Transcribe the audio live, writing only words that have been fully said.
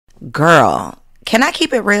Girl, can I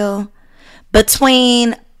keep it real?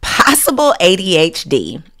 Between possible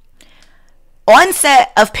ADHD,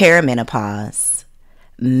 onset of perimenopause,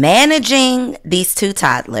 managing these two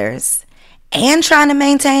toddlers, and trying to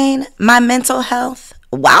maintain my mental health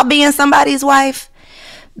while being somebody's wife,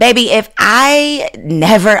 baby, if I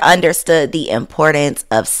never understood the importance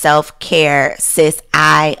of self-care, sis,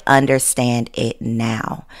 I understand it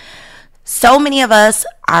now. So many of us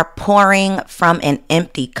are pouring from an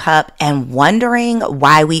empty cup and wondering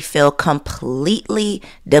why we feel completely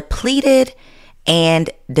depleted and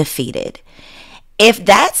defeated. If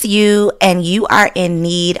that's you and you are in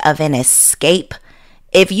need of an escape,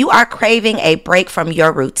 if you are craving a break from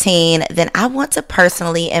your routine, then I want to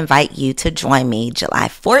personally invite you to join me July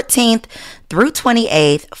 14th through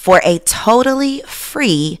 28th for a totally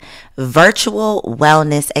free virtual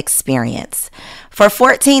wellness experience. For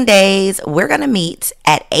 14 days, we're going to meet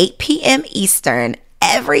at 8 p.m. Eastern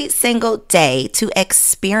every single day to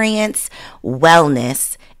experience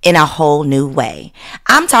wellness in a whole new way.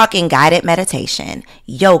 I'm talking guided meditation,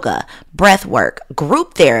 yoga, breath work,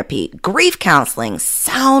 group therapy, grief counseling,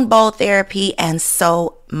 sound bowl therapy, and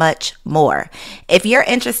so much more. If you're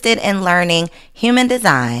interested in learning human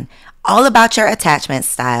design, all about your attachment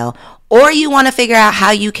style, or you want to figure out how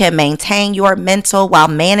you can maintain your mental while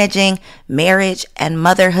managing marriage and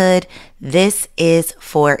motherhood, this is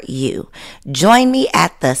for you. Join me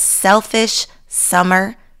at the Selfish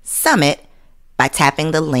Summer Summit by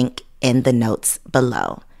tapping the link in the notes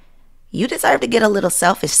below. You deserve to get a little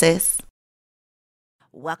selfish, sis.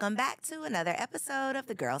 Welcome back to another episode of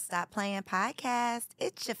the Girl Stop Playin podcast.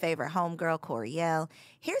 It's your favorite homegirl, Coriel,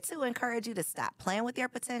 here to encourage you to stop playing with your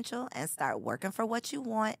potential and start working for what you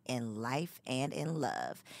want in life and in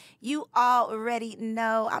love. You already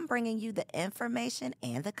know I'm bringing you the information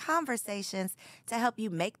and the conversations to help you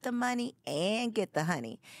make the money and get the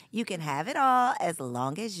honey. You can have it all as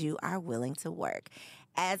long as you are willing to work.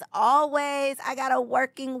 As always, I got a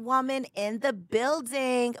working woman in the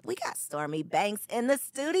building. We got Stormi Banks in the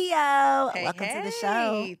studio. Welcome to the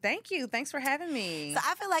show. Thank you. Thanks for having me. So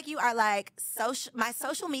I feel like you are like my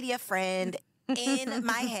social media friend in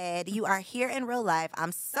my head. You are here in real life.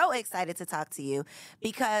 I'm so excited to talk to you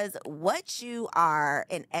because what you are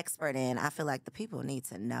an expert in, I feel like the people need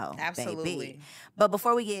to know. Absolutely. Baby. But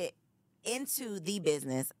before we get into the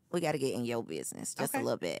business, we got to get in your business just a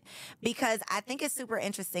little bit because I think it's super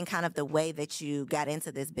interesting kind of the way that you got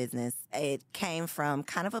into this business. It came from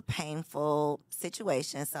kind of a painful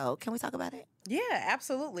situation. So can we talk about it? Yeah,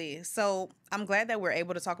 absolutely. So I'm glad that we're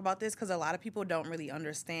able to talk about this because a lot of people don't really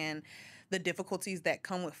understand the difficulties that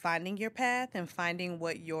come with finding your path and finding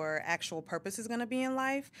what your actual purpose is going to be in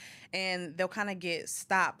life. And they'll kind of get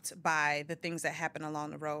stopped by the things that happen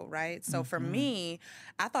along the road, right? So for me,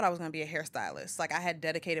 I thought I was going to be a hairstylist. Like I had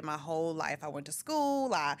dedicated my whole life. I went to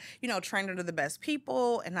school, I, trained under the best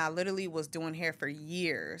people, and I literally was doing hair for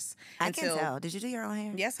years. I can tell. Did you do your own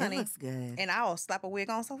hair? Yes, honey. It looks good. And I'll slap a wig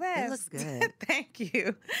on so fast. It looks good. Thank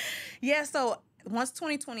you. Yeah, so once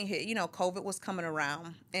 2020 hit, COVID was coming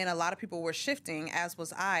around and a lot of people were shifting, as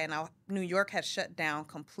was I. And New York had shut down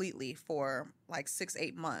completely for like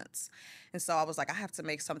 6-8 months. And so I was like, I have to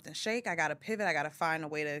make something shake. I got to pivot. I got to find a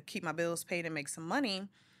way to keep my bills paid and make some money.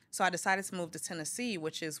 So I decided to move to Tennessee,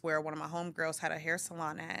 which is where one of my homegirls had a hair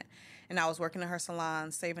salon at. And I was working in her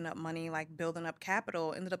salon, saving up money, like building up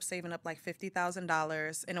capital, ended up saving up like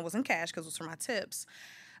 $50,000. And it wasn't cash because it was for my tips.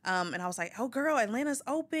 And I was like, oh, girl, Atlanta's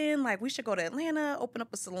open. Like, we should go to Atlanta, open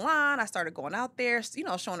up a salon. I started going out there,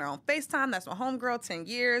 showing her on FaceTime. That's my homegirl, 10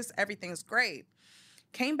 years. Everything's great.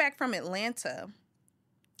 Came back from Atlanta,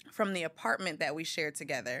 from the apartment that we shared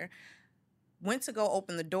together, went to go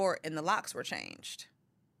open the door, and the locks were changed.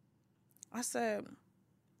 I said,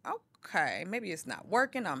 okay, maybe it's not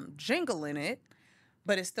working. I'm jingling it,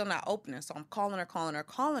 but it's still not opening. So I'm calling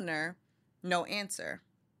her. No answer.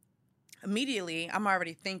 Immediately, I'm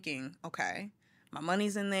already thinking, okay, my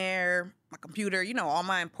money's in there, my computer, all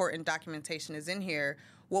my important documentation is in here.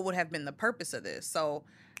 What would have been the purpose of this? So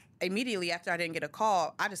immediately after I didn't get a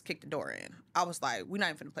call, I just kicked the door in. I was like, we're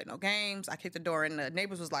not even finna play no games. I kicked the door in. The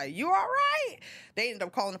neighbors was like, you all right? They ended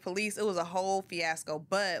up calling the police. It was a whole fiasco,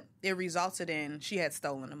 but it resulted in she had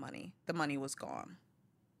stolen the money. The money was gone.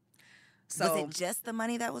 So was it just the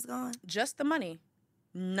money that was gone? Just the money.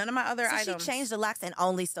 None of my other items. So she changed the locks and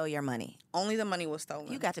only stole your money? Only the money was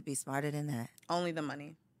stolen. You got to be smarter than that. Only the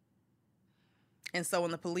money. And so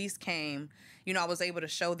when the police came, I was able to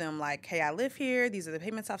show them like, hey, I live here. These are the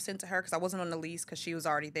payments I've sent to her because I wasn't on the lease because she was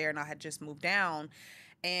already there and I had just moved down.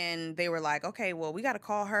 And they were like, okay, well, we got to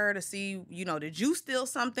call her to see, did you steal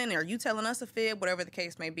something? Or are you telling us a fib? Whatever the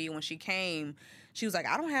case may be. When she came, She was like,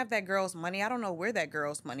 I don't have that girl's money. I don't know where that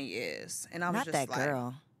girl's money is. And I was Not just that like,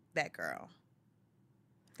 girl. that girl.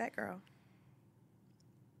 That girl.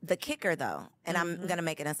 The kicker, though, and I'm going to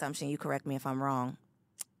make an assumption. You correct me if I'm wrong.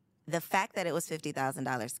 The fact that it was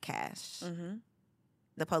 $50,000 cash,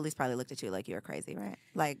 the police probably looked at you like you were crazy, right?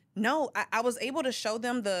 Like, no, I was able to show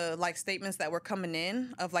them the like statements that were coming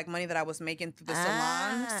in of like money that I was making through the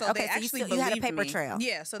salon. So okay, they so actually you had a believed paper me. trail.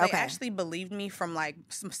 Yeah, so they actually believed me from like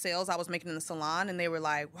some sales I was making in the salon, and they were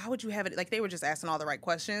like, "Why would you have it?" Like they were just asking all the right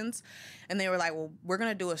questions, and they were like, "Well, we're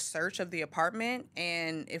gonna do a search of the apartment,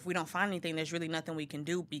 and if we don't find anything, there's really nothing we can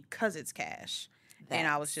do because it's cash." And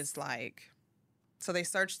I was just like. So they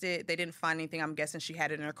searched it. They didn't find anything. I'm guessing she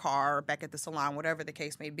had it in her car or back at the salon, whatever the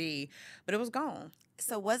case may be. But it was gone.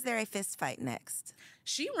 So was there a fist fight next?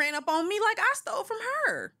 She ran up on me like I stole from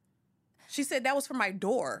her. She said that was for my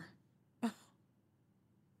door.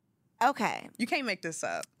 Okay. You can't make this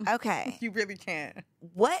up. Okay. You really can't.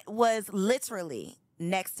 What was literally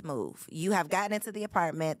next move? You have gotten into the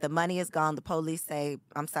apartment. The money is gone. The police say,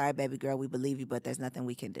 I'm sorry, baby girl. We believe you, but there's nothing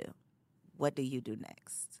we can do. What do you do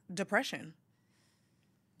next? Depression.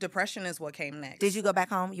 Depression is what came next. Did you go back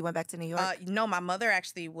home? You went back to New York? No, my mother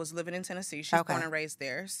actually was living in Tennessee. She was born and raised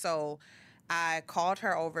there. So I called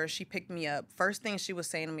her over. She picked me up. First thing she was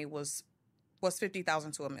saying to me was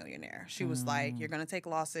 50,000 to a millionaire. She was like, you're going to take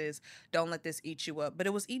losses. Don't let this eat you up. But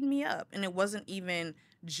it was eating me up. And it wasn't even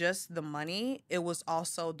just the money. It was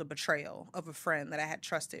also the betrayal of a friend that I had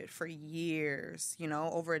trusted for years. You know,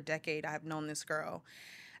 over a decade, I've known this girl.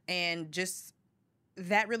 And just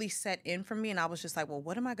that really set in for me, and I was just like, well,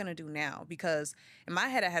 what am I going to do now? Because in my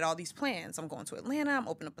head, I had all these plans. I'm going to Atlanta. I'm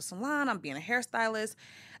opening up a salon. I'm being a hairstylist.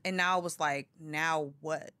 And now I was like, now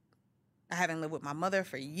what? I haven't lived with my mother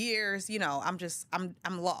for years. You know,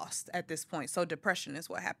 I'm lost at this point. So depression is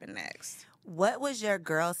what happened next. What was your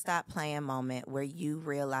Girl Stop Playin moment where you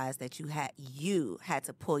realized that you had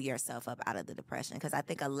to pull yourself up out of the depression? Because I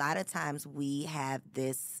think a lot of times we have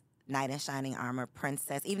this knight in shining armor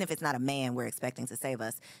princess, even if it's not a man we're expecting to save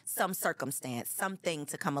us, some circumstance, something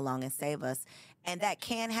to come along and save us. And that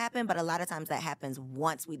can happen, but a lot of times that happens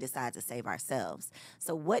once we decide to save ourselves.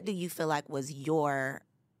 So what do you feel like was your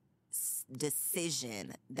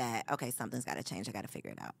decision that, okay, something's got to change, I got to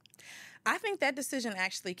figure it out? I think that decision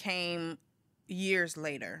actually came years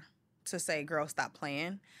later to say, girl, stop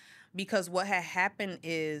playing. Because what had happened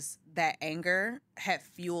is that anger had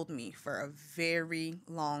fueled me for a very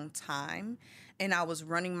long time. And I was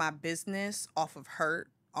running my business off of hurt,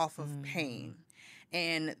 off of pain.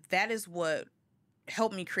 And that is what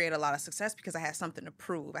helped me create a lot of success, because I had something to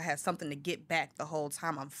prove. I had something to get back the whole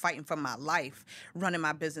time. I'm fighting for my life, running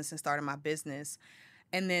my business and starting my business.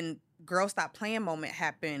 And then Girl Stop Playin moment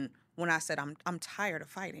happened when I said, I'm tired of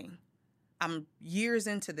fighting. I'm years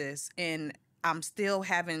into this, and I'm still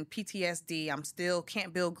having PTSD. I'm still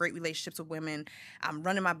can't build great relationships with women. I'm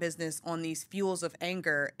running my business on these fuels of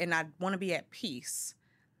anger, and I want to be at peace.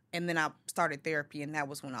 And then I started therapy, and that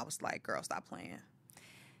was when I was like, girl, stop playing.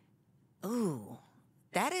 Ooh,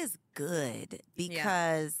 that is good,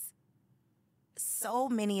 because so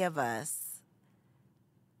many of us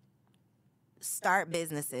start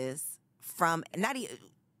businesses from not even...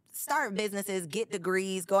 start businesses, get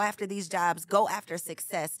degrees, go after these jobs, go after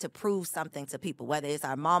success to prove something to people, whether it's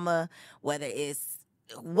our mama, whether it's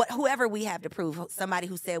whoever we have to prove, somebody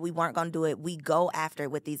who said we weren't going to do it, we go after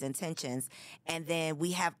it with these intentions, and then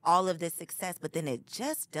we have all of this success, but then it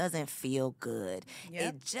just doesn't feel good.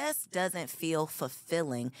 It just doesn't feel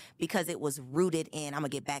fulfilling, because it was rooted in, I'm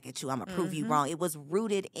going to get back at you, I'm going to prove you wrong. It was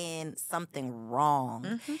rooted in something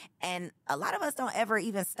wrong. And a lot of us don't ever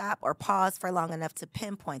even stop or pause for long enough to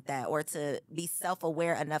pinpoint that, or to be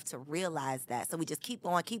self-aware enough to realize that. So we just keep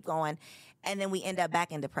going, and then we end up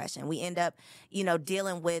back in depression. We end up,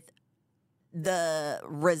 dealing with the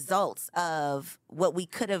results of what we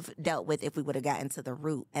could have dealt with if we would have gotten to the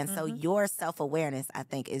root. And so your self-awareness, I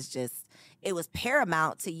think, it was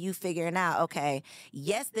paramount to you figuring out, okay,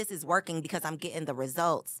 yes, this is working because I'm getting the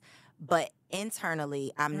results, but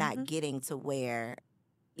internally I'm not getting to where,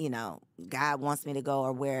 God wants me to go,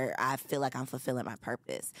 or where I feel like I'm fulfilling my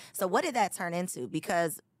purpose. So what did that turn into?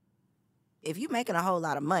 Because if you're making a whole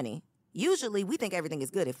lot of money, usually we think everything is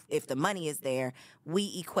good. If the money is there,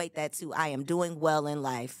 we equate that to, I am doing well in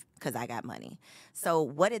life because I got money. So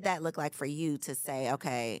what did that look like for you to say,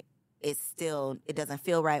 okay, it doesn't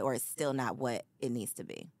feel right, or it's still not what it needs to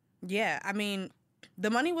be? Yeah, I mean, the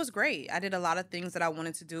money was great. I did a lot of things that I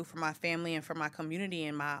wanted to do for my family and for my community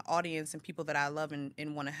and my audience and people that I love and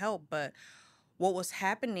want to help. But what was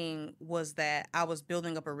happening was that I was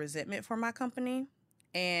building up a resentment for my company.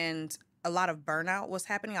 And a lot of burnout was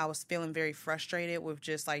happening. I was feeling very frustrated with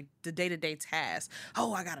just like the day-to-day tasks.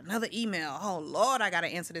 Oh, I got another email. Oh, Lord, I got to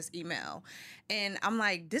answer this email. And I'm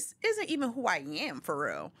like, this isn't even who I am for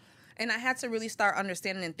real. And I had to really start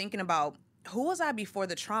understanding and thinking about who was I before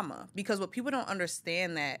the trauma? Because what people don't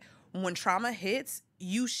understand that when trauma hits,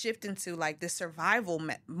 you shift into like this survival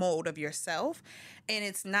mode of yourself, and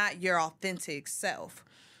it's not your authentic self.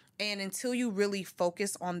 And until you really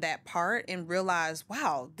focus on that part and realize,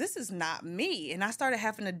 wow, this is not me. And I started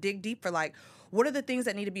having to dig deeper, like, what are the things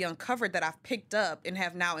that need to be uncovered that I've picked up and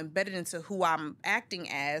have now embedded into who I'm acting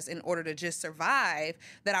as in order to just survive,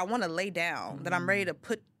 that I want to lay down, that I'm ready to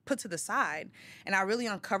put to the side. And I really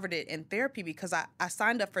uncovered it in therapy, because I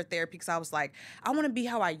signed up for therapy because I was like, I want to be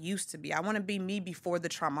how I used to be. I want to be me before the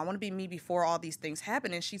trauma. I want to be me before all these things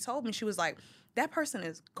happen. And she told me, she was like, that person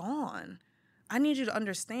is gone. I need you to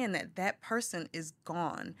understand that that person is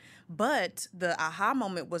gone. But the aha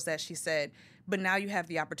moment was that she said, but now you have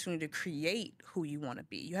the opportunity to create who you want to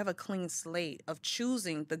be. You have a clean slate of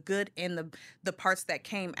choosing the good and the parts that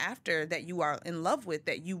came after that you are in love with,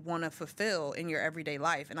 that you want to fulfill in your everyday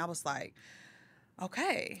life. And I was like,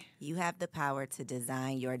 okay. You have the power to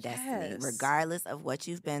design your destiny, Yes. regardless of what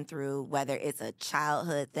you've been through, whether it's a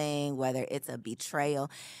childhood thing, whether it's a betrayal.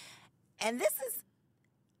 And this is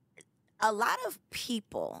a lot of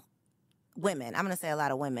people, women, I'm going to say a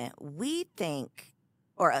lot of women, we think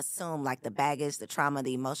or assume like the baggage, the trauma,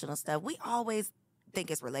 the emotional stuff, we always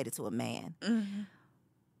think it's related to a man. Mm-hmm.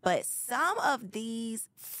 But some of these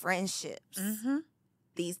friendships, Mm-hmm.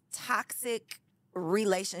 these toxic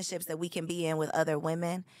relationships that we can be in with other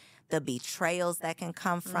women, the betrayals that can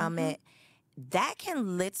come from Mm-hmm. it, that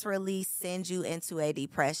can literally send you into a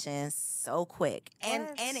depression so quick. And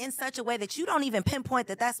Yes. and in such a way that you don't even pinpoint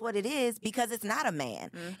that that's what it is, because it's not a man.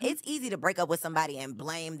 Mhm. It's easy to break up with somebody and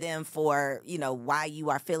blame them for, why you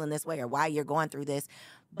are feeling this way or why you're going through this.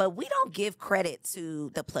 But we don't give credit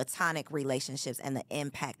to the platonic relationships and the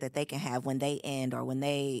impact that they can have when they end or when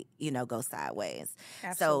they, go sideways.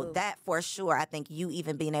 Absolutely. So that for sure, I think you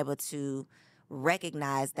even being able to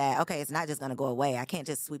recognize that, okay, it's not just going to go away. I can't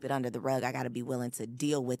just sweep it under the rug. I got to be willing to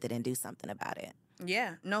deal with it and do something about it.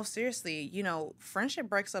 Yeah, no, seriously, friendship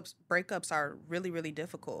breakups are really, really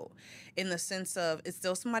difficult, in the sense of it's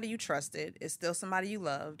still somebody you trusted, it's still somebody you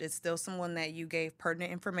loved, it's still someone that you gave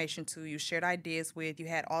pertinent information to, you shared ideas with, you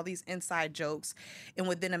had all these inside jokes, and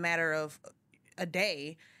within a matter of a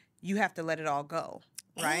day, you have to let it all go,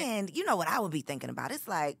 right? And you know what I would be thinking about? It's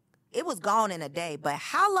like, it was gone in a day, but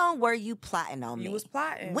how long were you plotting on me? You was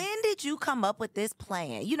plotting. When did you come up with this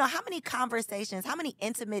plan? How many conversations, how many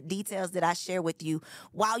intimate details did I share with you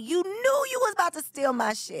while you knew you was about to steal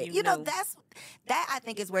my shit? You knew. That I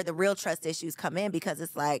think is where the real trust issues come in, because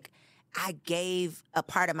it's like, I gave a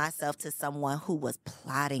part of myself to someone who was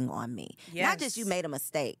plotting on me. Not just you Yes. made a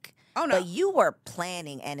mistake. Oh, no. But you were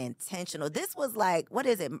planning and intentional. This was like, what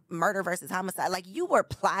is it? Murder versus homicide. Like, you were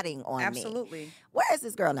plotting on me. Absolutely. Where is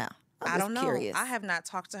this girl now? I don't know. Curious. I have not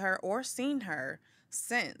talked to her or seen her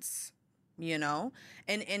since, and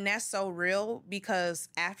that's so real, because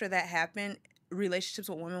after that happened, relationships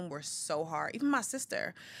with women were so hard. Even my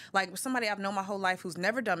sister, like somebody I've known my whole life who's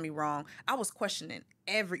never done me wrong, I was questioning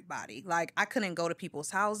everybody. Like, I couldn't go to people's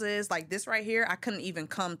houses. Like this right here, I couldn't even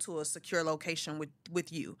come to a secure location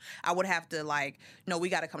with you. I would have to no, we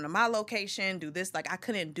got to come to my location, do this. Like, I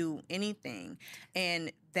couldn't do anything.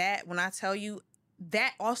 And that, when I tell you,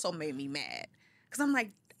 that also made me mad, because I'm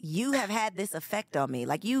like, you have had this effect on me.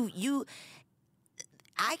 Like,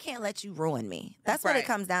 I can't let you ruin me. That's what it Right.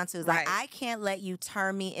 comes down to. Is like, Right. I can't let you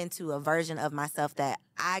turn me into a version of myself that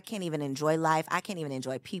I can't even enjoy life. I can't even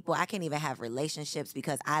enjoy people. I can't even have relationships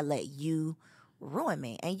because I let you ruin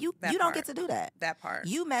me. And you That don't part. get to do that. that part.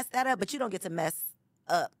 You messed that up, but you don't get to mess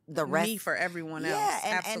up the rest. Me for everyone else.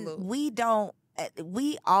 Yeah, Absolutely. and we don't.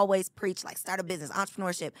 We always preach like start a business,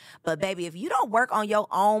 entrepreneurship. But baby, if you don't work on your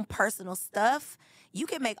own personal stuff, you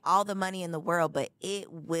can make all the money in the world, but it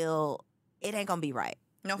ain't gonna be right.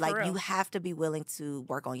 No, for Like, real. you have to be willing to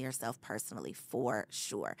work on yourself personally, for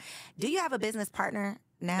sure. Do you have a business partner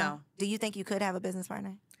now? No. Do you think you could have a business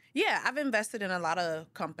partner? Yeah, I've invested in a lot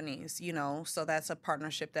of companies, so that's a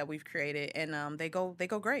partnership that we've created, and they go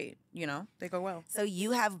great, they go well. So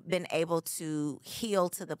you have been able to heal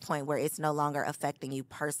to the point where it's no longer affecting you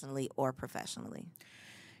personally or professionally.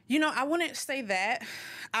 I wouldn't say that.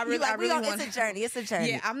 I really want. It's a journey. It's a journey.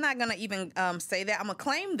 Yeah, I'm not gonna even say that. I'm gonna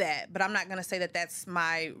claim that, but I'm not gonna say that that's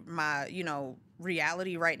my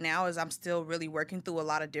reality right now. Is I'm still really working through a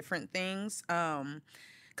lot of different things.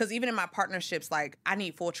 Because even in my partnerships, like, I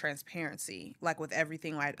need full transparency, like, with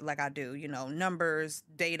everything like I do, you know, numbers,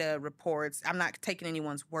 data, reports. I'm not taking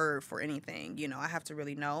anyone's word for anything, you know. I have to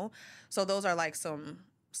really know. So those are like some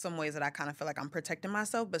ways that I kind of feel like I'm protecting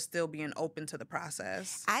myself, but still being open to the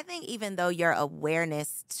process. I think even though your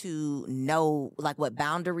awareness to know like what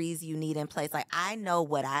boundaries you need in place, like I know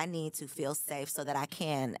what I need to feel safe so that I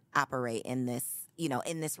can operate in this, you know,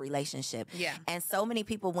 in this relationship. Yeah. And so many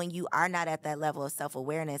people, when you are not at that level of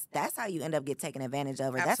self-awareness, that's how you end up get taken advantage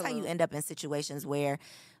of. That's how you end up in situations where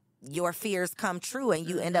your fears come true and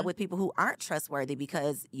you end up with people who aren't trustworthy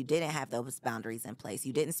because you didn't have those boundaries in place.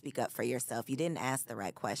 You didn't speak up for yourself. You didn't ask the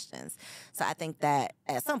right questions. So I think that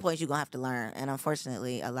at some point you're going to have to learn. And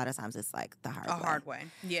unfortunately, a lot of times it's like the hard way.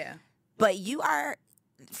 Yeah. But you are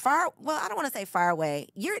I don't want to say far away.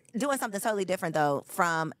 You're doing something totally different though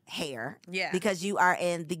from hair. Yeah. Because you are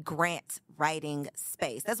in the grant writing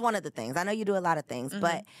space. That's one of the things. I know you do a lot of things,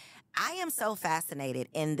 but I am so fascinated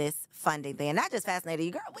in this funding thing. And not just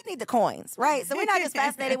fascinated, girl, we need the coins, right? So we're not just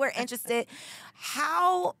fascinated, we're interested.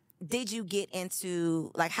 How did you get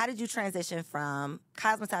into, like, how did you transition from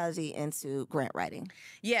cosmetology into grant writing?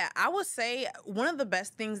 Yeah, I would say one of the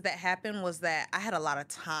best things that happened was that I had a lot of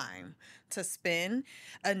time to spend.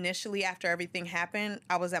 Initially, after everything happened,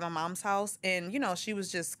 I was at my mom's house and, you know, she was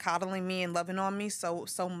just coddling me and loving on me so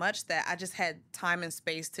much that I just had time and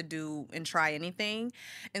space to do and try anything.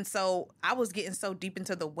 And so I was getting so deep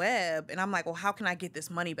into the web and I'm like, well, how can I get this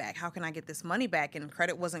money back? How can I get this money back? And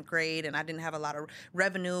credit wasn't great and I didn't have a lot of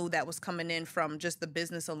revenue that was coming in from just the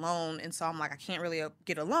business alone. And so I'm like, I can't really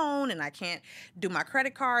get a loan and I can't do my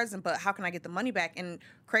credit cards, but how can I get the money back? And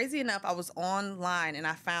crazy enough, I was online and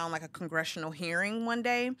I found like a congressional hearing one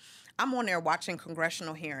day. I'm on there watching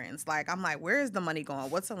congressional hearings. Like, I'm like, where is the money going?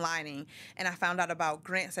 What's aligning? And I found out about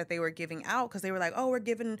grants that they were giving out because they were like, oh, we're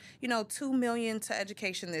giving, you know, $2 million to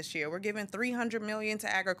education this year. We're giving $300 million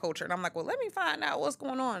to agriculture. And I'm like, well, let me find out what's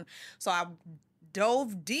going on. So I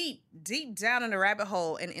dove deep down in the rabbit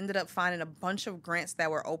hole and ended up finding a bunch of grants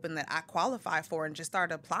that were open that I qualify for and just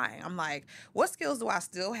started applying. I'm like, what skills do I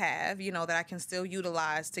still have, you know, that I can still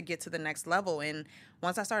utilize to get to the next level? And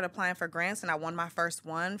once I started applying for grants and I won my first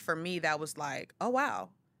one, for me, that was like, oh, wow,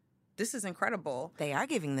 this is incredible. They are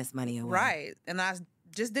giving this money away. Right. And I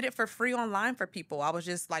just did it for free online for people. I was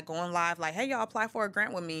just like going live like, hey, y'all apply for a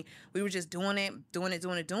grant with me. We were just doing it.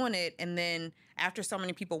 And then after so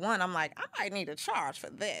many people won, I'm like, I might need to charge for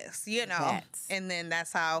this, you know? And then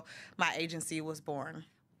that's how my agency was born.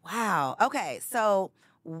 Wow. Okay. So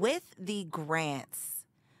with the grants,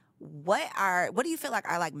 what do you feel like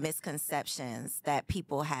are like misconceptions that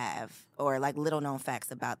people have or like little known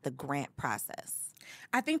facts about the grant process?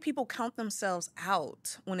 I think people count themselves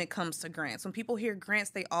out when it comes to grants. When people hear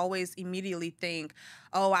grants, they always immediately think,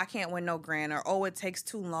 oh, I can't win no grant, or oh, it takes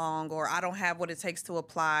too long, or I don't have what it takes to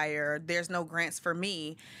apply, or there's no grants for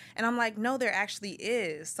me. And I'm like, no, there actually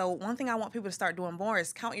is. So one thing I want people to start doing more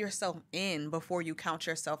is count yourself in before you count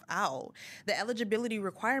yourself out. The eligibility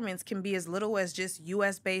requirements can be as little as just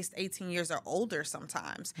U.S.-based 18 years or older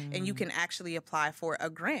sometimes, and you can actually apply for a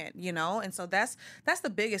grant, you know? And so that's the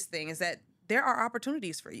biggest thing is that there are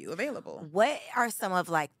opportunities for you available. What are some of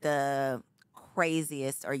like the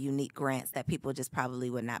craziest or unique grants that people just probably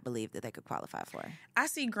would not believe that they could qualify for? I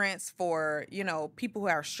see grants for, you know, people who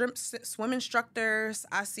are swim instructors.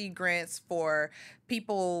 I see grants for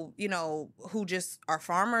people, you know, who just are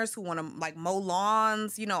farmers who want to like mow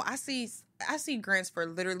lawns. You know, I see grants for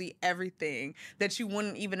literally everything that you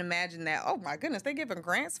wouldn't even imagine that, oh my goodness, they're giving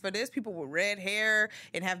grants for this. People with red hair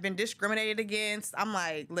and have been discriminated against. I'm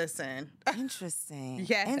like, listen. Interesting.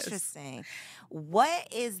 Yes. Interesting. What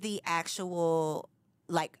is the actual,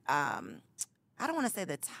 like, I don't want to say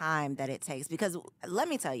the time that it takes, because let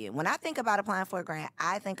me tell you, when I think about applying for a grant,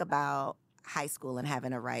 I think about high school and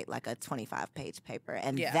having to write like a 25-page paper.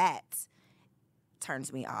 And that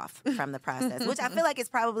turns me off from the process, which I feel like is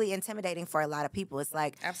probably intimidating for a lot of people. It's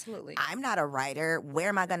like, absolutely, I'm not a writer. Where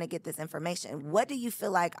am I going to get this information? What do you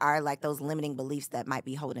feel like are like those limiting beliefs that might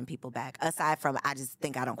be holding people back, aside from I just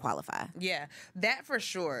think I don't qualify? Yeah, that for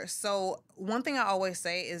sure. So one thing I always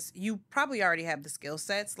say is you probably already have the skill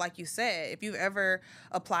sets. Like you said, if you've ever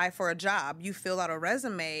applied for a job, you filled out a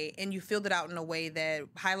resume and you filled it out in a way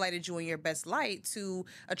that highlighted you in your best light to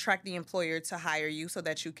attract the employer to hire you so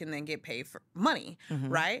that you can then get paid for money.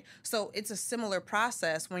 Right? So it's a similar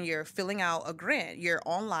process when you're filling out a grant. You're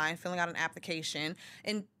online filling out an application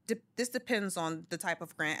and this depends on the type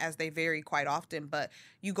of grant, as they vary quite often. But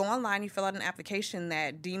you go online, you fill out an application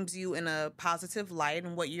that deems you in a positive light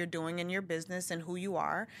and what you're doing in your business and who you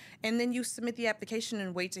are, and then you submit the application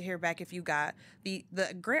and wait to hear back if you got the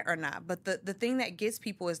grant or not. But the thing that gets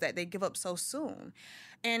people is that they give up so soon.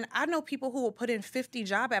 And I know people who will put in 50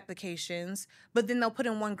 job applications, but then they'll put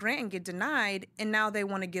in one grant and get denied, and now they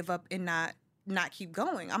want to give up and not keep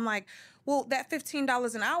going. I'm like, well, that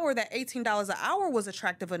 $15 an hour, that $18 an hour was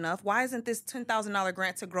attractive enough. Why isn't this $10,000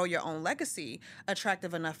 grant to grow your own legacy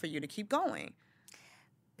attractive enough for you to keep going?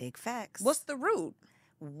 Big facts. What's the root?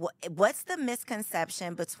 What's the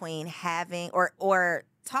misconception between having or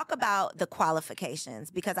talk about the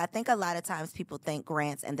qualifications? Because I think a lot of times people think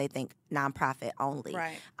grants and they think nonprofit only.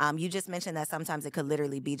 Right. You just mentioned that sometimes it could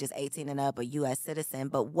literally be just 18 and up, a U.S. citizen.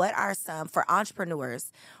 But what are some, for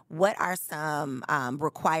entrepreneurs, what are some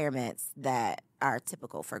requirements that are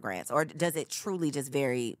typical for grants? Or does it truly just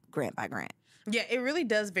vary grant by grant? Yeah, it really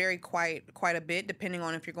does vary quite a bit depending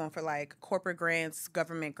on if you're going for like corporate grants,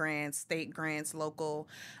 government grants, state grants, local.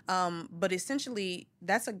 But essentially,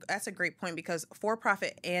 that's a great point, because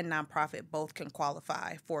for-profit and nonprofit both can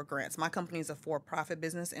qualify for grants. My company is a for-profit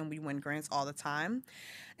business, and we win grants all the time.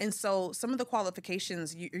 And so some of the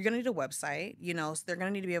qualifications, you're going to need a website, so they're going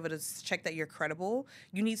to need to be able to check that you're credible.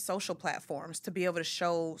 You need social platforms to be able to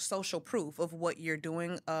show social proof of what you're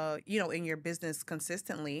doing, in your business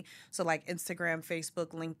consistently. So like Instagram, Facebook,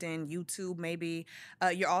 LinkedIn, YouTube, maybe.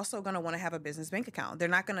 You're also going to want to have a business bank account. They're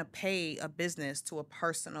not going to pay a business to a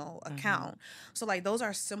personal account. So like those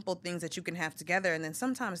are simple things that you can have together. And then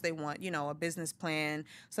sometimes they want, a business plan.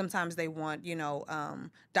 Sometimes they want,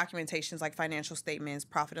 documentations like financial statements,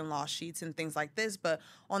 profit and loss sheets, and things like this. But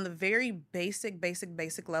on the very basic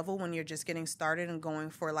level, when you're just getting started and going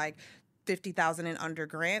for like 50,000 and under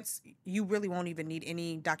grants, you really won't even need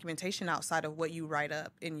any documentation outside of what you write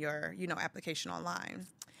up in your, application online.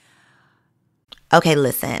 Okay,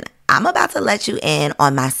 listen, I'm about to let you in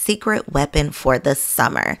on my secret weapon for the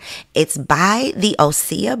summer. It's by the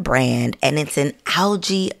Osea brand, and it's an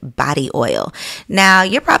algae body oil. Now,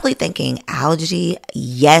 you're probably thinking, algae?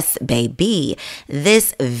 Yes, baby.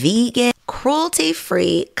 This vegan,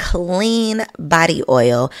 cruelty-free, clean body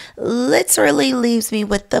oil literally leaves me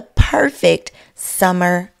with the perfect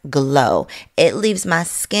summer glow. It leaves my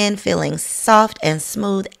skin feeling soft and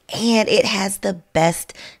smooth, and it has the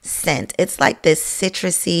best scent. It's like this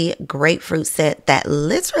citrusy grapefruit scent that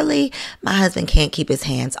literally my husband can't keep his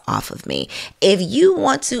hands off of me. If you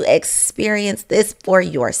want to experience this for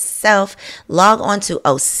yourself, log on to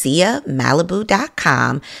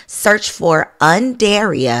OseaMalibu.com, search for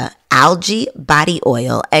Undaria algae body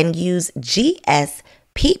oil, and use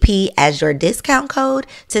GSPP as your discount code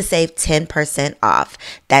to save 10% off.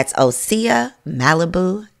 That's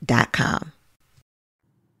OseaMalibu.com.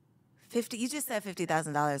 You just said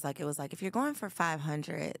 $50,000 like it was like if you're going for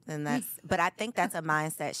 500, then that's. But I think that's a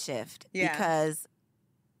mindset shift because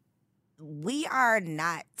we are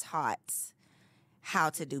not taught how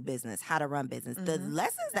to do business, how to run business. The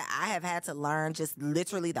lessons that I have had to learn just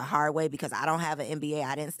literally the hard way, because I don't have an MBA,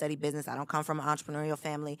 I didn't study business, I don't come from an entrepreneurial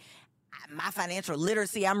family. My financial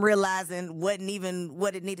literacy, I'm realizing wasn't even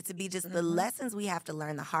what it needed to be. Just the lessons we have to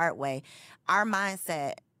learn the hard way. Our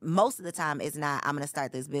mindset most of the time is not, I'm going to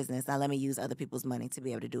start this business. Now let me use other people's money to be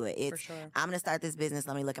able to do it. It's, I'm going to start this business.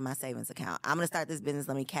 Let me look at my savings account. I'm going to start this business.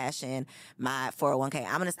 Let me cash in my 401k.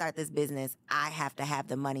 I'm going to start this business. I have to have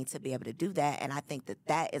the money to be able to do that. And I think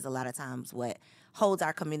that is a lot of times what holds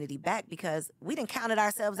our community back, because we didn't count it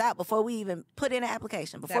ourselves out before we even put in an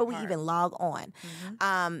application, before we even log on.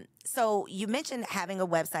 So you mentioned having a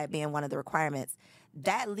website being one of the requirements.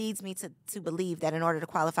 That leads me to believe that in order to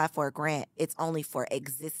qualify for a grant, it's only for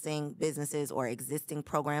existing businesses or existing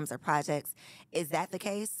programs or projects. Is that the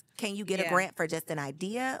case? Can you get a grant for just an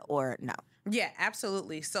idea or no? Yeah,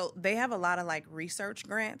 absolutely. So they have a lot of like research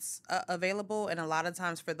grants available. And a lot of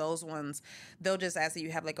times for those ones, they'll just ask that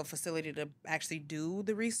you have like a facility to actually do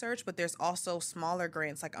the research. But there's also smaller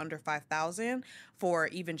grants like under 5,000 for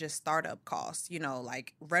even just startup costs,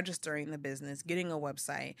 like registering the business, getting a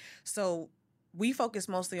website. So we focus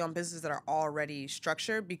mostly on businesses that are already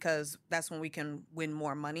structured, because that's when we can win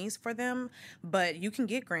more monies for them. But you can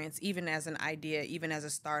get grants even as an idea, even as a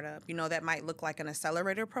startup. That might look like an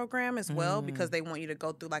accelerator program as well, because they want you to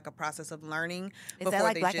go through like a process of learning. Is that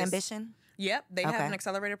like Black Ambition? Yep, they have an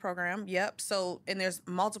accelerator program. Yep. So, and there's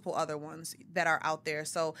multiple other ones that are out there.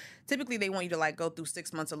 So typically they want you to like go through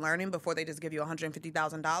 6 months of learning before they just give you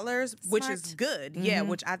 $150,000, which is good. Yeah,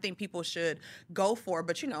 which I think people should go for.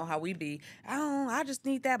 But you know how we be. I just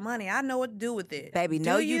need that money. I know what to do with it. Baby,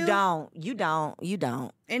 no, you don't. You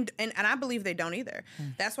don't. And I believe they don't either.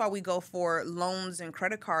 That's why we go for loans and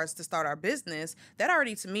credit cards to start our business. That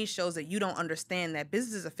already to me shows that you don't understand that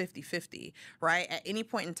business is a 50-50, right? At any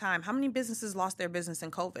point in time, how many businesses lost their business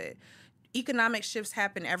in COVID? Economic shifts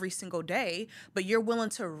happen every single day, but you're willing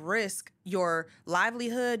to risk your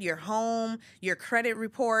livelihood, your home, your credit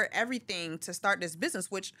report, everything to start this business,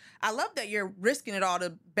 which I love that you're risking it all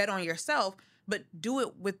to bet on yourself, but do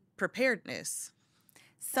it with preparedness.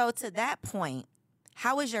 So to that point,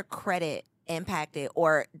 how is your credit impacted,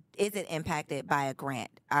 or is it impacted by a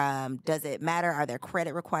grant? Does it matter? Are there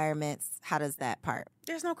credit requirements? How does that part?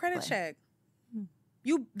 There's no credit check.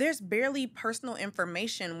 There's barely personal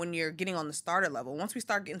information when you're getting on the starter level. Once we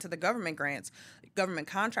start getting to the government grants, government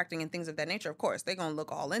contracting and things of that nature, of course, they're going to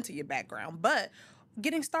look all into your background. But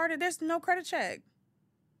getting started, there's no credit check.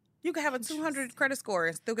 You can have a 200 credit score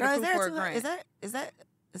and still get approved for a grant. Is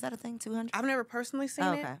that a thing, 200? I've never personally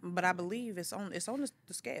seen it, but I believe it's on the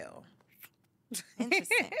scale.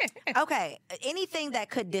 Interesting. Okay. Anything that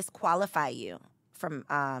could disqualify you from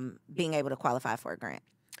being able to qualify for a grant?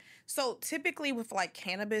 So typically with like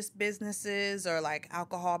cannabis businesses or like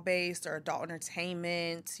alcohol based or adult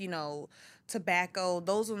entertainment, tobacco,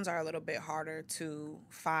 those ones are a little bit harder to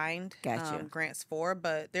find grants for,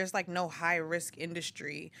 but there's like no high risk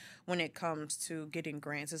industry when it comes to getting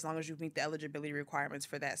grants as long as you meet the eligibility requirements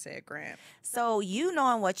for that said grant. So you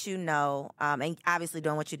knowing what you know, and obviously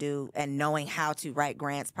doing what you do and knowing how to write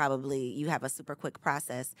grants, probably you have a super quick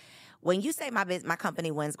process. When you say my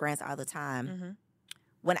company wins grants all the time,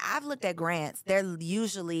 when I've looked at grants, they're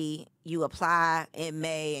usually you apply in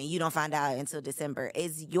May and you don't find out until December.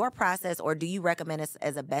 Is your process, or do you recommend it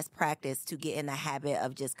as a best practice to get in the habit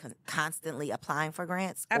of just constantly applying for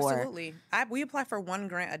grants? Absolutely. We apply for 1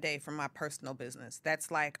 grant a day for my personal business.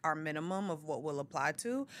 That's like our minimum of what we'll apply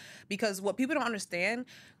to, because what people don't understand,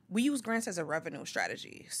 we use grants as a revenue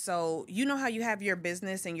strategy. So you know how you have your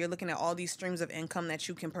business and you're looking at all these streams of income that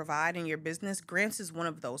you can provide in your business? Grants is one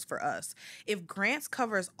of those for us. If grants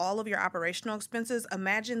covers all of your operational expenses,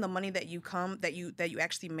 imagine the money that you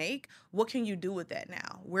actually make. What can you do with that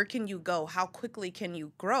now? Where can you go? How quickly can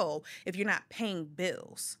you grow if you're not paying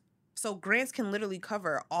bills? So grants can literally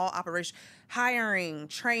cover all operation, hiring,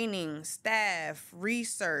 training, staff,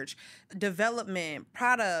 research, development,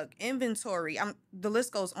 product, inventory. The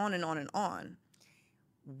list goes on and on and on.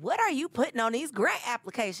 What are you putting on these grant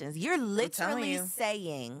applications? You're literally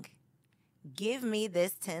saying, give me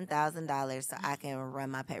this $10,000 so I can run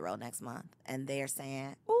my payroll next month. And they're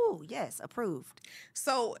saying, ooh, yes, approved.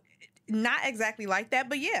 So not exactly like that,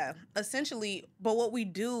 but yeah, essentially. But what we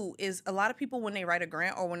do is a lot of people, when they write a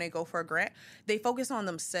grant or when they go for a grant, they focus on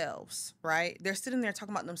themselves, right? They're sitting there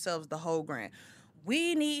talking about themselves the whole grant.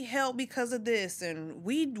 We need help because of this, and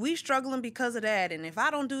we struggling because of that, and if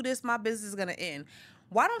I don't do this, my business is going to end.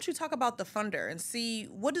 Why don't you talk about the funder and see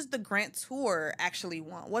what does the grantor actually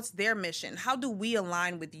want? What's their mission? How do we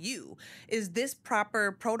align with you? Is this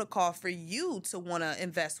proper protocol for you to want to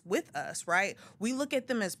invest with us, right? We look at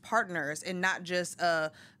them as partners and not just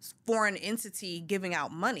a foreign entity giving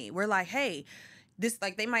out money. We're like, hey,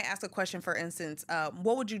 they might ask a question, for instance,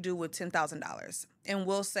 what would you do with $10,000? And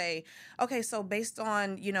we'll say, okay, so based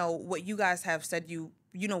on, what you guys have said you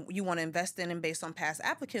want to invest in, and based on past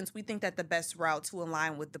applicants, we think that the best route to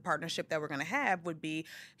align with the partnership that we're going to have would be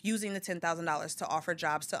using the $10,000 to offer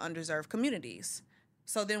jobs to underserved communities.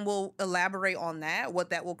 So then we'll elaborate on that,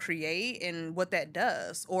 what that will create and what that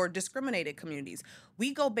does, or discriminated communities.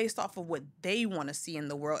 We go based off of what they want to see in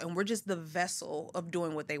the world, and we're just the vessel of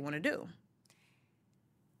doing what they want to do.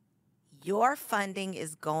 Your funding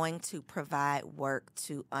is going to provide work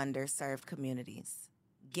to underserved communities.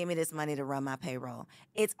 Give me this money to run my payroll.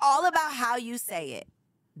 It's all about how you say it.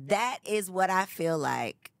 That is what I feel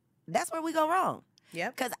like. That's where we go wrong.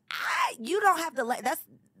 Yep. Because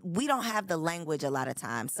we don't have the language a lot of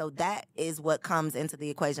times. So that is what comes into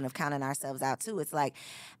the equation of counting ourselves out too. It's like,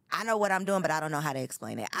 I know what I'm doing, but I don't know how to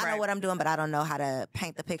explain it. I know what I'm doing, but I don't know how to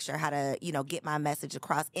paint the picture, how to, get my message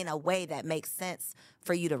across in a way that makes sense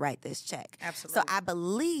for you to write this check. Absolutely. So I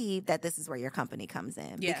believe that this is where your company comes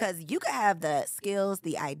in. Yeah. Because you can have the skills,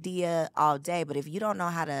 the idea all day, but if you don't know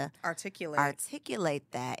how to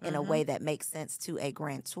articulate that in a way that makes sense to a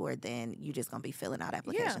grantor, then you're just going to be filling out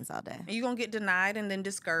applications all day. You're going to get denied and then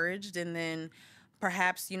discouraged, and then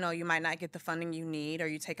perhaps, you might not get the funding you need, or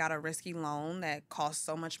you take out a risky loan that costs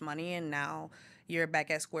so much money, and now you're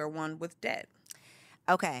back at square one with debt.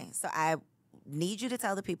 Okay, so I need you to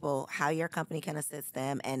tell the people how your company can assist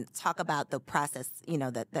them and talk about the process,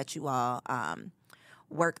 that you all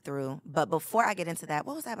work through. But before I get into that,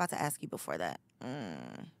 what was I about to ask you before that?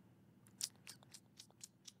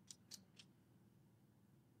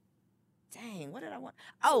 dang, what did I want?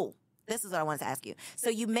 Oh, this is what I wanted to ask you. So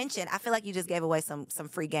you mentioned, I feel like you just gave away some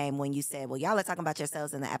free game when you said, well, y'all are talking about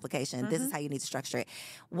yourselves in the application. This is how you need to structure it.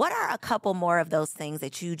 What are a couple more of those things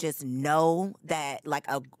that you just know that like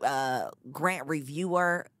a grant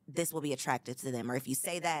reviewer, this will be attractive to them? Or if you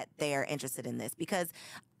say that, they're interested in this? Because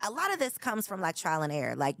a lot of this comes from like trial and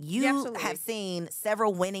error. Like you have seen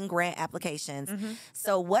several winning grant applications.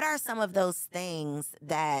 So what are some of those things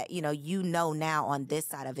that, you know now on this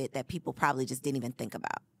side of it that people probably just didn't even think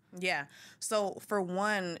about? Yeah. So for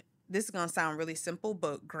one, this is going to sound really simple,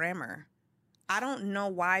 but grammar. I don't know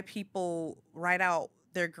why people write out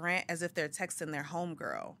their grant as if they're texting their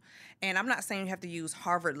homegirl. And I'm not saying you have to use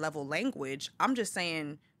Harvard level language. I'm just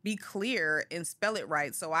saying be clear and spell it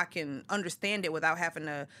right so I can understand it without having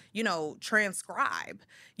to, transcribe,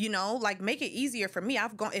 like make it easier for me.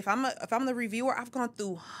 If I'm the reviewer, I've gone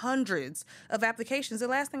through hundreds of applications. The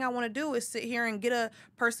last thing I want to do is sit here and get a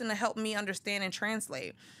person to help me understand and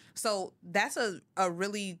translate. So that's a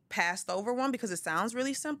really passed over one because it sounds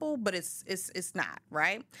really simple, but it's not,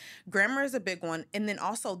 right? Grammar is a big one. And then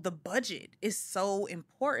also the budget is so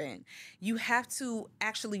important. You have to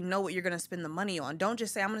actually know what you're going to spend the money on. Don't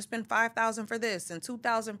just say, I'm going to spend $5,000 for this and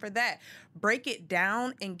 $2,000 for that. Break it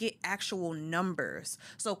down and get actual numbers.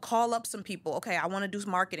 So call up some people. Okay, I want to do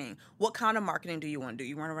marketing. What kind of marketing do you want to do?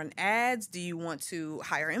 You want to run ads? Do you want to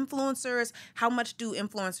hire influencers? How much do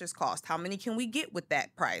influencers cost? How many can we get with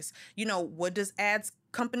that price? What does ads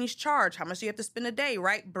companies charge? How much do you have to spend a day,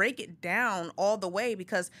 right? Break it down all the way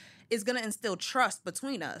because it's going to instill trust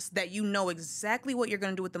between us that you know exactly what you're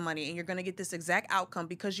going to do with the money and you're going to get this exact outcome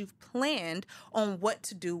because you've planned on what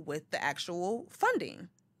to do with the actual funding.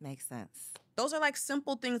 Makes sense. Those are like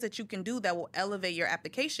simple things that you can do that will elevate your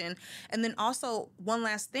application. And then also one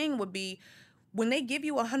last thing would be, when they give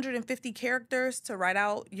you 150 characters to write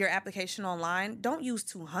out your application online, don't use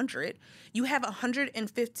 200. You have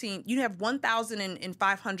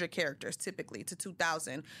 1,500 characters typically to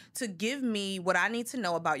 2,000 to give me what I need to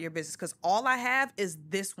know about your business because all I have is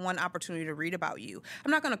this one opportunity to read about you.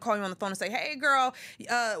 I'm not going to call you on the phone and say, hey, girl,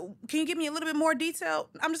 can you give me a little bit more detail?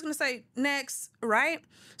 I'm just going to say next, right?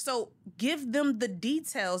 So give them the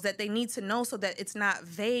details that they need to know so that it's not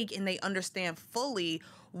vague and they understand fully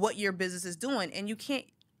what your business is doing. And you can't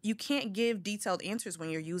give detailed answers when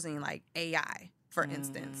you're using like AI, for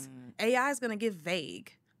instance. AI is going to give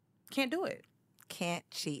vague. Can't do it. Can't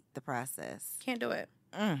cheat the process. Can't do it.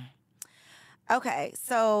 Okay,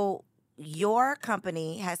 so your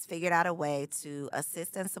company has figured out a way to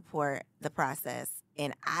assist and support the process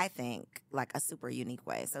in, I think, like a super unique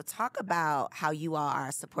way. So talk about how you all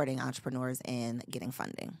are supporting entrepreneurs in getting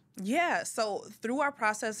funding. Yeah. So through our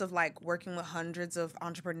process of like working with hundreds of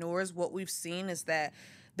entrepreneurs, what we've seen is that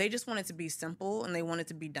they just want it to be simple and they want it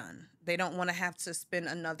to be done. They don't want to have to spend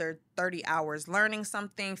another 30 hours learning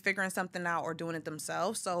something, figuring something out, or doing it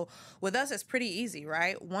themselves. So with us, it's pretty easy,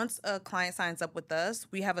 right? Once a client signs up with us,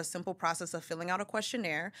 we have a simple process of filling out a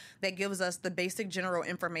questionnaire that gives us the basic general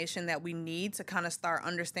information that we need to kind of start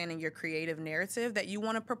understanding your creative narrative that you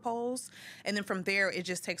want to propose. And then from there, it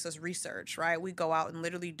just takes us research, right? We go out and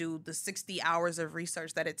literally do the 60 hours of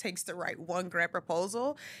research that it takes to write one grant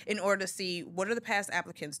proposal in order to see what are the past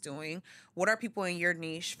applicants doing, what are people in your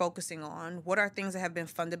niche focusing on, what are things that have been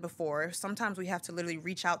funded before. Sometimes we have to literally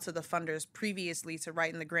reach out to the funders previously to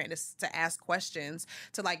write in the grant to ask questions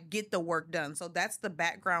to like get the work done. So that's the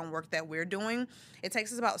background work that we're doing. It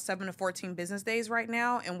takes us about 7 to 14 business days right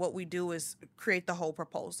now. And what we do is create the whole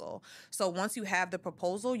proposal. So once you have the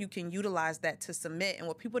proposal, you can utilize that to submit. And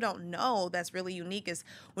what people don't know that's really unique is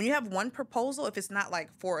when you have one proposal, if it's not like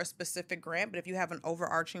for a specific grant, but if you have an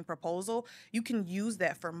overarching proposal, you can use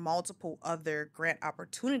that for multiple other grant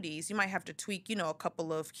opportunities. You might have to tweak, a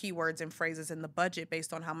couple of keywords and phrases in the budget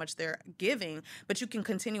based on how much they're giving, but you can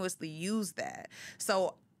continuously use that.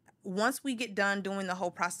 So once we get done doing the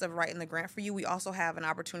whole process of writing the grant for you, we also have an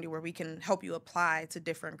opportunity where we can help you apply to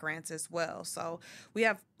different grants as well. So we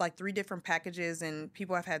have like 3 different packages and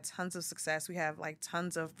people have had tons of success. We have like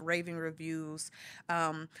tons of raving reviews.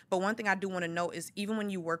 But one thing I do want to note is even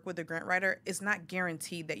when you work with a grant writer, it's not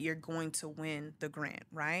guaranteed that you're going to win the grant,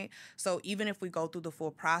 right? So even if we go through the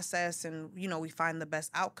full process and, we find the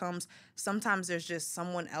best outcomes, sometimes there's just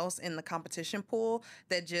someone else in the competition pool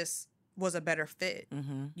that just was a better fit,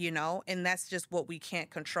 and that's just what we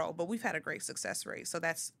can't control. But we've had a great success rate, so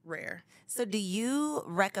that's rare. So do you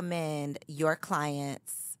recommend your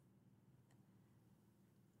clients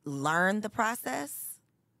learn the process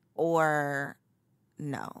or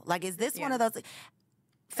no? Like, is this one of those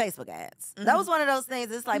Facebook ads? That was one of those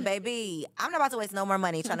things. It's like, baby, I'm not about to waste no more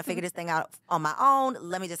money trying to figure this thing out on my own.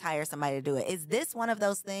 Let me just hire somebody to do it. Is this one of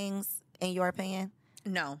those things in your opinion?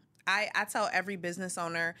 No. I tell every business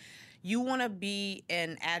owner, you want to be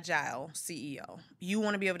an agile CEO. You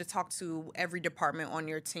want to be able to talk to every department on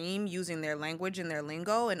your team using their language and their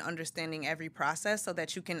lingo and understanding every process so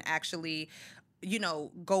that you can actually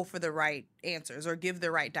go for the right answers or give the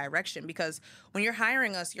right direction. Because when you're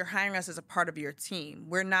hiring us as a part of your team.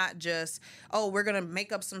 We're not just, oh, we're going to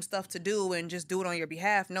make up some stuff to do and just do it on your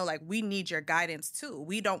behalf. No, like, we need your guidance too.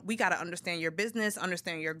 We got to understand your business,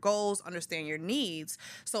 understand your goals, understand your needs.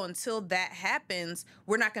 So until that happens,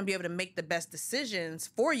 we're not going to be able to make the best decisions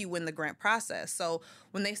for you in the grant process. So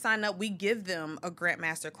when they sign up, we give them a grant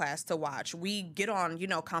masterclass to watch. We get on,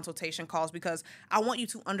 consultation calls because I want you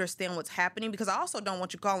to understand what's happening, because I also don't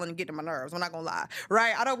want you calling and getting on my nerves. I'm not going to lie,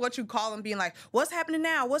 right? I don't want you calling being like, what's happening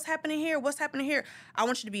now? What's happening here? What's happening here? I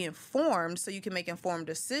want you to be informed so you can make informed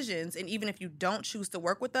decisions. And even if you don't choose to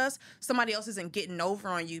work with us, somebody else isn't getting over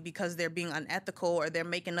on you because they're being unethical or they're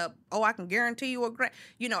making up, oh, I can guarantee you a grant.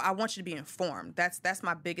 I want you to be informed. That's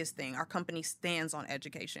my biggest thing. Our company stands on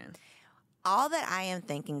education. All that I am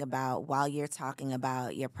thinking about while you're talking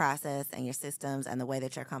about your process and your systems and the way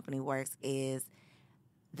that your company works is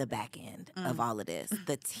the back end of all of this,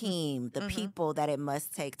 the team, the people that it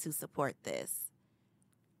must take to support this.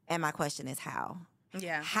 And my question is how?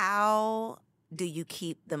 Yeah. How do you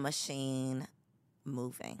keep the machine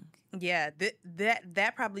moving? Yeah,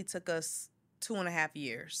 that probably took us 2.5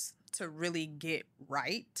 years to really get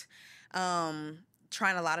right.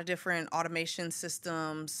 Trying a lot of different automation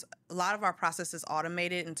systems. A lot of our process is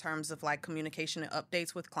automated in terms of like communication and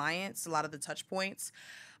updates with clients, a lot of the touch points.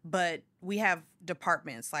 But we have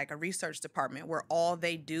departments, like a research department, where all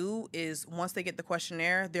they do is once they get the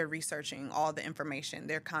questionnaire, they're researching all the information.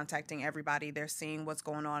 They're contacting everybody. They're seeing what's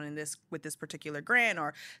going on with this particular grant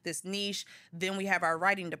or this niche. Then we have our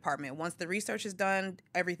writing department. Once the research is done,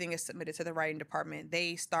 everything is submitted to the writing department.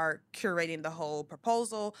 They start curating the whole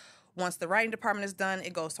proposal. Once the writing department is done,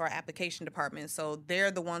 it goes to our application department. So they're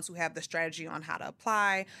the ones who have the strategy on how to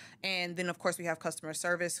apply. And then, of course, we have customer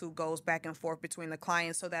service who goes back and forth between the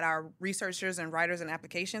clients so that our researchers and writers and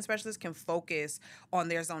application specialists can focus on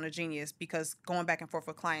their zone of genius, because going back and forth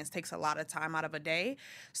with clients takes a lot of time out of a day.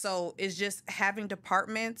 So it's just having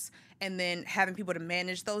departments and then having people to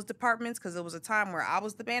manage those departments, because there was a time where I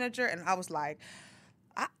was the manager and I was like,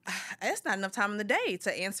 it's not enough time in the day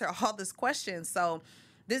to answer all these questions. So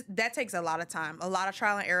that takes a lot of time, a lot of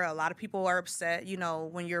trial and error. A lot of people are upset,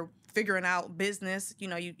 when you're figuring out business,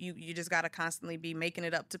 you just got to constantly be making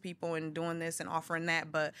it up to people and doing this and offering that.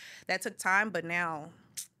 But that took time, but now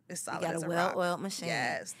it's solid as a rock. You got a well-oiled machine.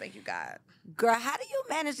 Yes, thank you, God. Girl, how do you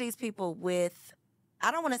manage these people with,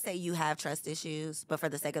 I don't want to say you have trust issues, but for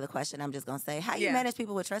the sake of the question, I'm just going to say, how you manage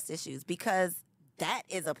people with trust issues? Because that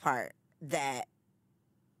is a part that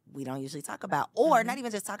we don't usually talk about, or not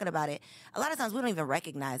even just talking about it. A lot of times we don't even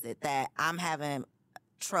recognize it, that I'm having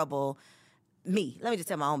trouble. Let me just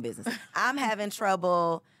tell my own business. I'm having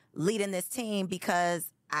trouble leading this team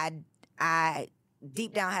because I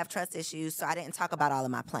deep down have trust issues, so I didn't talk about all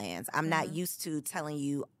of my plans. I'm not used to telling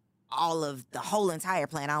you all of the whole entire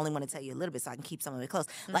plan. I only want to tell you a little bit so I can keep some of it close.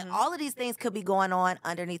 Like, all of these things could be going on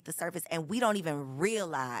underneath the surface, and we don't even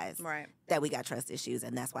realize that we got trust issues,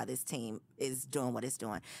 and that's why this team is doing what it's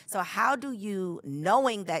doing. So how do you,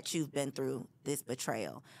 knowing that you've been through this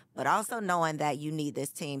betrayal, but also knowing that you need this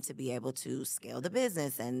team to be able to scale the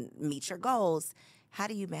business and meet your goals, how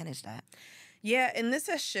do you manage that? Yeah, and this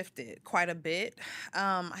has shifted quite a bit.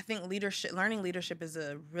 I think learning leadership is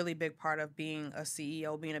a really big part of being a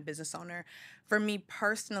CEO, being a business owner. For me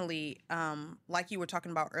personally, like you were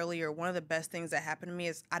talking about earlier, one of the best things that happened to me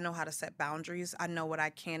is I know how to set boundaries. I know what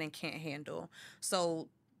I can and can't handle. So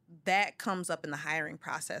that comes up in the hiring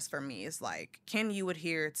process for me. It's like, can you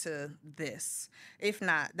adhere to this? If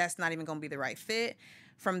not, that's not even going to be the right fit.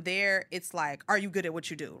 From there, it's like, are you good at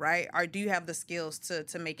what you do, right? Or do you have the skills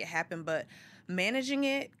to make it happen? But managing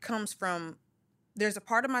it comes from, there's a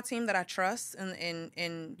part of my team that I trust and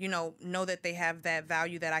know that they have that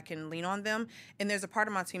value that I can lean on them. And there's a part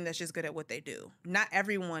of my team that's just good at what they do. Not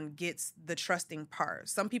everyone gets the trusting part.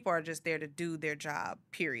 Some people are just there to do their job,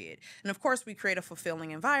 period. And of course, we create a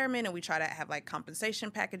fulfilling environment and we try to have like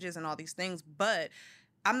compensation packages and all these things, but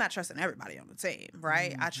I'm not trusting everybody on the team,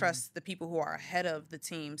 right? I trust the people who are ahead of the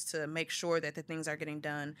teams to make sure that the things are getting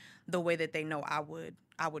done the way that they know I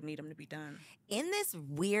would need them to be done. In this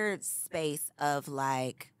weird space of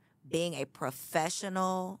like being a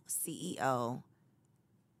professional CEO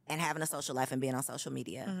and having a social life and being on social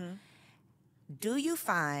media, do you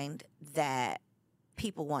find that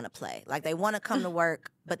people want to play. Like they want to come to work,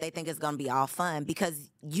 but they think it's going to be all fun because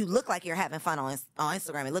you look like you're having fun on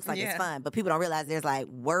Instagram. It looks like it's fun, but people don't realize there's like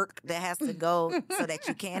work that has to go so that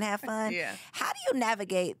you can have fun. Yeah. How do you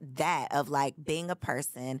navigate that of like being a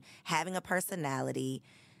person, having a personality,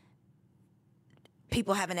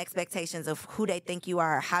 people having expectations of who they think you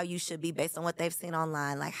are, how you should be based on what they've seen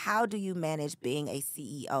online? Like, how do you manage being a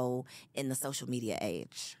CEO in the social media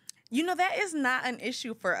age? You know, that is not an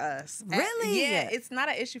issue for us. Really? Yeah, it's not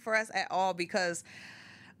an issue for us at all because,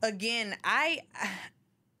 again, I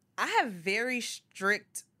have very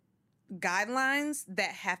strict guidelines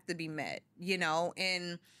that have to be met, you know,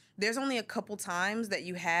 and there's only a couple times that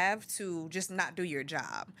you have to just not do your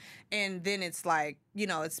job. And then it's like, you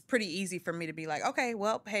know, it's pretty easy for me to be like, okay,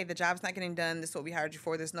 well, hey, the job's not getting done. This is what we hired you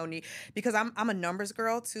for. There's no need. Because I'm a numbers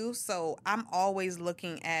girl too. So I'm always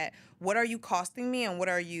looking at what are you costing me and what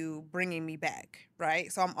are you bringing me back,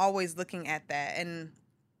 right? So I'm always looking at that. And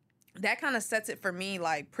that kind of sets it for me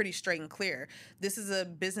like pretty straight and clear. This is a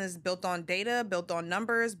business built on data, built on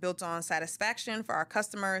numbers, built on satisfaction for our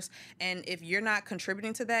customers. And if you're not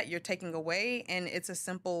contributing to that, you're taking away. And it's a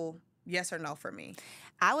simple yes or no for me.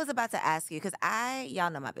 I was about to ask you because y'all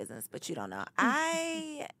know my business, but you don't know.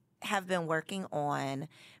 I have been working on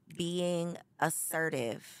being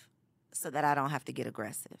assertive so that I don't have to get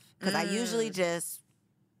aggressive. Because I usually just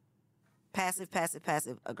passive,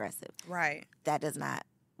 aggressive. Right. That does not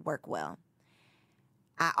work well.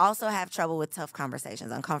 I also have trouble with tough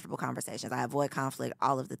conversations, uncomfortable conversations. I avoid conflict,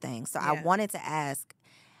 all of the things. So I wanted to ask,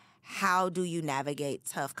 how do you navigate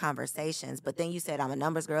tough conversations? But then you said, I'm a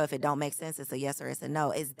numbers girl. If it don't make sense, it's a yes or it's a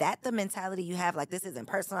no. Is that the mentality you have? Like, this isn't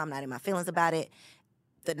personal. I'm not in my feelings about it.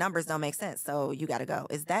 The numbers don't make sense, so you got to go.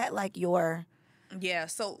 Is that like your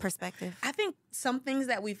perspective? I think some things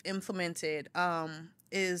that we've implemented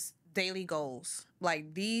is daily goals.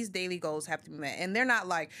 Like these daily goals have to be met. And they're not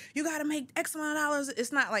like, you got to make X amount of dollars.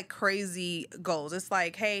 It's not like crazy goals. It's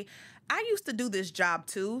like, hey, I used to do this job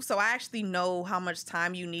too. So I actually know how much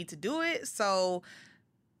time you need to do it. So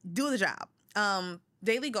do the job.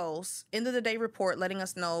 Daily goals, end of the day report, letting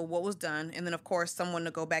us know what was done. And then of course, someone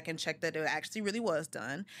to go back and check that it actually really was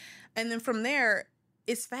done. And then from there,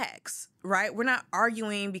 it's facts, right? We're not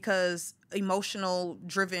arguing because emotional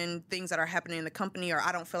driven things that are happening in the company or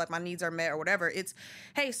I don't feel like my needs are met or whatever. It's,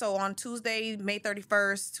 hey, so on Tuesday, May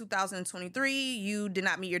 31st, 2023, you did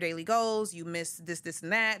not meet your daily goals. You missed this,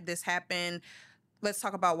 and that. This happened. Let's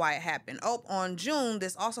talk about why it happened. Oh, on June,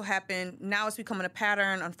 this also happened. Now it's becoming a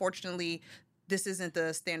pattern. Unfortunately, this isn't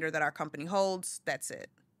the standard that our company holds. That's it.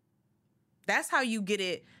 That's how you get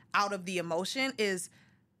it out of the emotion is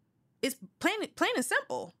it's plain and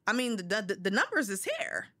simple. I mean, the numbers is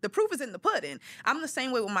here. The proof is in the pudding. I'm the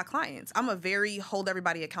same way with my clients. I'm a very hold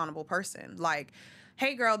everybody accountable person. Like,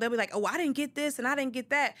 hey, girl, they'll be like, oh, I didn't get this and I didn't get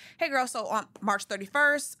that. Hey, girl, so on March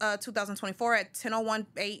 31st, 2024 at 10:01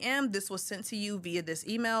 a.m., this was sent to you via this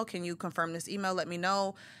email. Can you confirm this email? Let me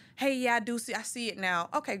know. Hey, yeah, I see it now.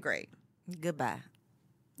 Okay, great. Goodbye.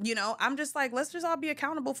 You know, I'm just like, let's just all be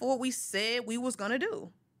accountable for what we said we was going to do.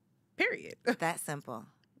 Period. That simple.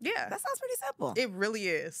 Yeah. That sounds pretty simple. It really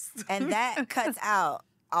is. And that cuts out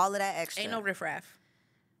all of that extra. Ain't no riffraff.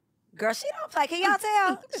 Girl, she don't play. Can y'all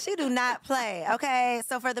tell? She do not play, okay?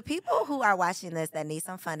 So for the people who are watching this that need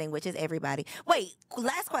some funding, which is everybody. Wait,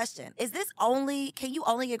 last question. Can you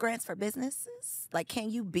only get grants for businesses? Like, can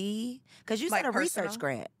you be, because you said a research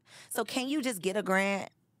grant. So can you just get a grant?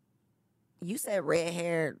 You said red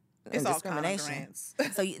hair and discrimination.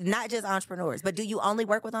 So not just entrepreneurs, but do you only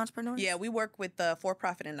work with entrepreneurs? Yeah, we work with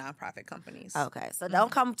for-profit and nonprofit companies. Okay, so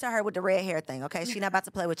don't come to her with the red hair thing, okay? She's not about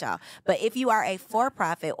to play with y'all. But if you are a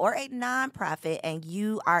for-profit or a nonprofit and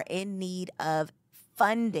you are in need of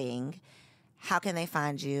funding, how can they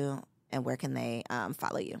find you and where can they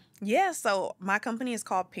follow you? Yeah, so my company is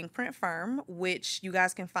called Pink Print Firm, which you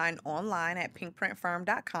guys can find online at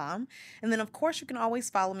pinkprintfirm.com. And then, of course, you can always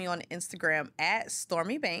follow me on Instagram at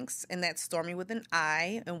Stormi Banks, and that's Stormi with an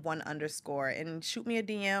I and 1_. And shoot me a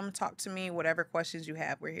DM, talk to me, whatever questions you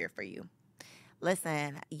have, we're here for you.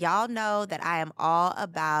 Listen, y'all know that I am all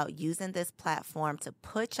about using this platform to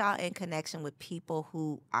put y'all in connection with people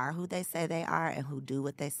who are who they say they are and who do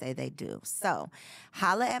what they say they do. So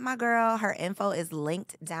holla at my girl. Her info is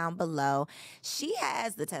linked down below. She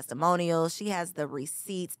has the testimonials. She has the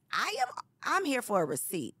receipts. I am I'm here for a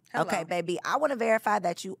receipt. Hello. Okay, baby. I want to verify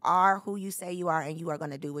that you are who you say you are and you are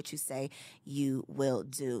going to do what you say you will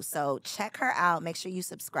do. So check her out. Make sure you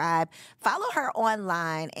subscribe. Follow her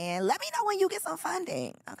online and let me know when you get some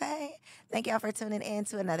funding. Okay. Thank y'all for tuning in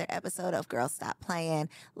to another episode of Girl Stop Playin.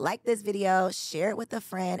 Like this video, share it with a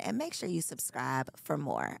friend, and make sure you subscribe for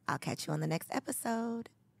more. I'll catch you on the next episode.